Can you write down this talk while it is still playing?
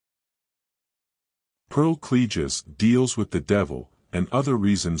Cleage's deals with the devil, and other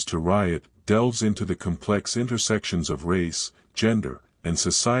reasons to riot, delves into the complex intersections of race, gender, and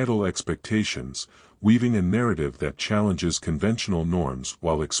societal expectations, weaving a narrative that challenges conventional norms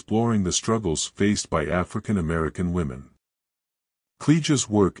while exploring the struggles faced by African American women. Cleage's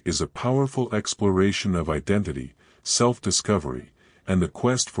work is a powerful exploration of identity, self-discovery, and the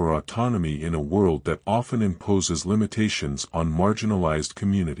quest for autonomy in a world that often imposes limitations on marginalized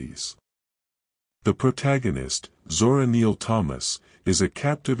communities. The protagonist, Zora Neale Thomas, is a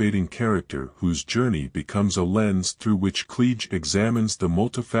captivating character whose journey becomes a lens through which Cleage examines the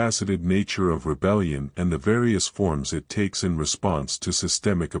multifaceted nature of rebellion and the various forms it takes in response to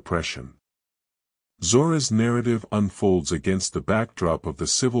systemic oppression. Zora's narrative unfolds against the backdrop of the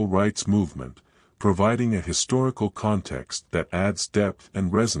civil rights movement, providing a historical context that adds depth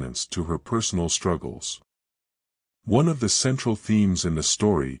and resonance to her personal struggles. One of the central themes in the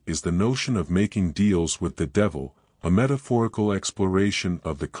story is the notion of making deals with the devil, a metaphorical exploration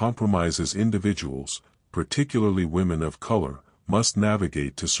of the compromises individuals, particularly women of color, must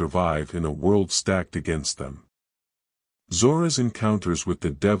navigate to survive in a world stacked against them. Zora's encounters with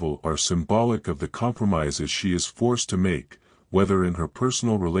the devil are symbolic of the compromises she is forced to make, whether in her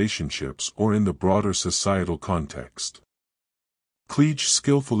personal relationships or in the broader societal context. Cleage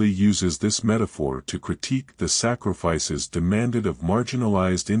skillfully uses this metaphor to critique the sacrifices demanded of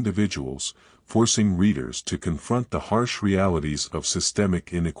marginalized individuals, forcing readers to confront the harsh realities of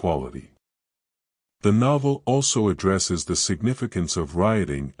systemic inequality. The novel also addresses the significance of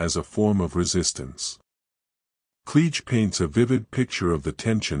rioting as a form of resistance. Cleage paints a vivid picture of the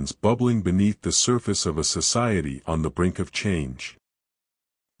tensions bubbling beneath the surface of a society on the brink of change.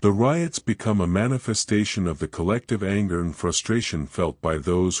 The riots become a manifestation of the collective anger and frustration felt by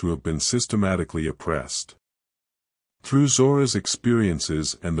those who have been systematically oppressed. Through Zora's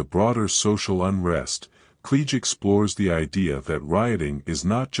experiences and the broader social unrest, Cleage explores the idea that rioting is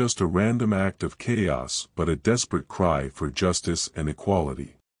not just a random act of chaos but a desperate cry for justice and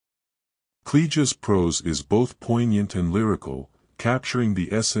equality. Cleage's prose is both poignant and lyrical, capturing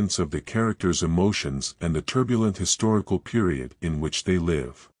the essence of the characters' emotions and the turbulent historical period in which they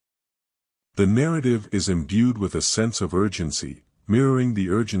live. The narrative is imbued with a sense of urgency, mirroring the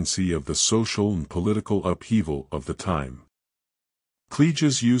urgency of the social and political upheaval of the time.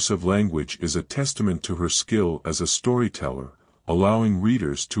 Cleage's use of language is a testament to her skill as a storyteller, allowing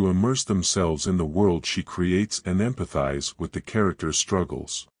readers to immerse themselves in the world she creates and empathize with the characters'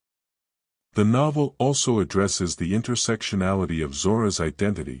 struggles. The novel also addresses the intersectionality of Zora's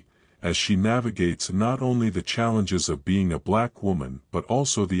identity, as she navigates not only the challenges of being a black woman but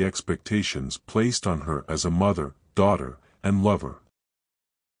also the expectations placed on her as a mother, daughter, and lover.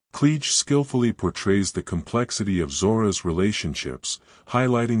 Cleage skillfully portrays the complexity of Zora's relationships,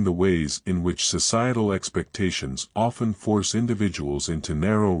 highlighting the ways in which societal expectations often force individuals into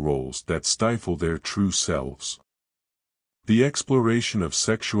narrow roles that stifle their true selves. The exploration of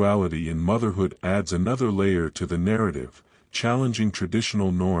sexuality in motherhood adds another layer to the narrative, challenging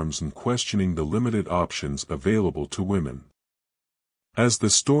traditional norms and questioning the limited options available to women. As the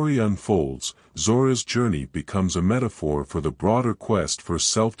story unfolds, Zora's journey becomes a metaphor for the broader quest for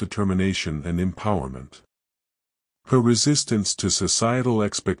self-determination and empowerment. Her resistance to societal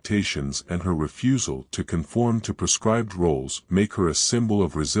expectations and her refusal to conform to prescribed roles make her a symbol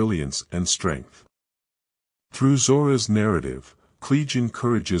of resilience and strength. Through Zora's narrative, Cleage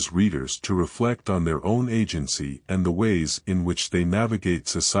encourages readers to reflect on their own agency and the ways in which they navigate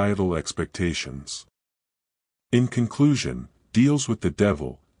societal expectations. In conclusion, Deals with the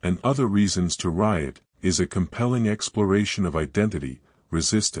Devil, and Other Reasons to Riot, is a compelling exploration of identity,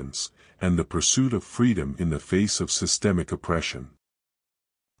 resistance, and the pursuit of freedom in the face of systemic oppression.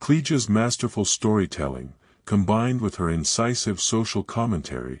 Cleage's masterful storytelling, combined with her incisive social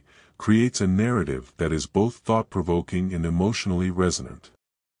commentary, creates a narrative that is both thought-provoking and emotionally resonant.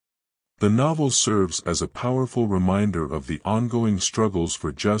 The novel serves as a powerful reminder of the ongoing struggles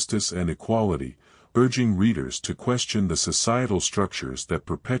for justice and equality, urging readers to question the societal structures that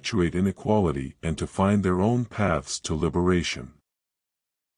perpetuate inequality and to find their own paths to liberation.